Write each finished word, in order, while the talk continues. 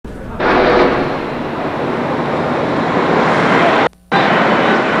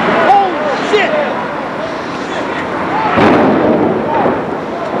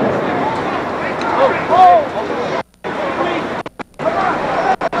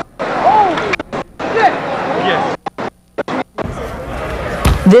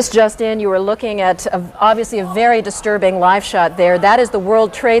This just in, you were looking at obviously a very disturbing live shot there. That is the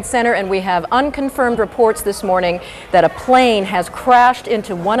World Trade Center, and we have unconfirmed reports this morning that a plane has crashed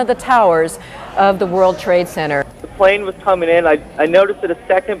into one of the towers of the World Trade Center. The plane was coming in. I noticed it a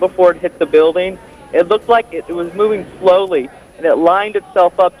second before it hit the building. It looked like it was moving slowly, and it lined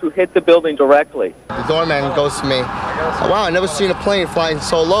itself up to hit the building directly. The doorman goes to me, "Wow, I never seen a plane flying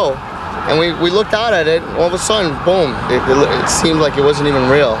so low." And we looked out at it, all of a sudden, boom, it seemed like it wasn't even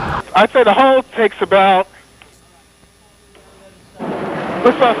real. I'd say the whole takes about,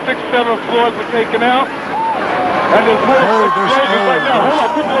 looks like 6, 7 floors were taken out. And there's more explosions right now. Hold on,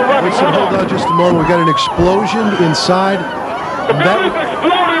 people are running. Hold on just a moment. We got an explosion inside. The building's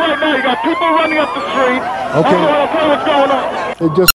exploding right now. You got people running up the street. Okay. I don't know what's going on. It just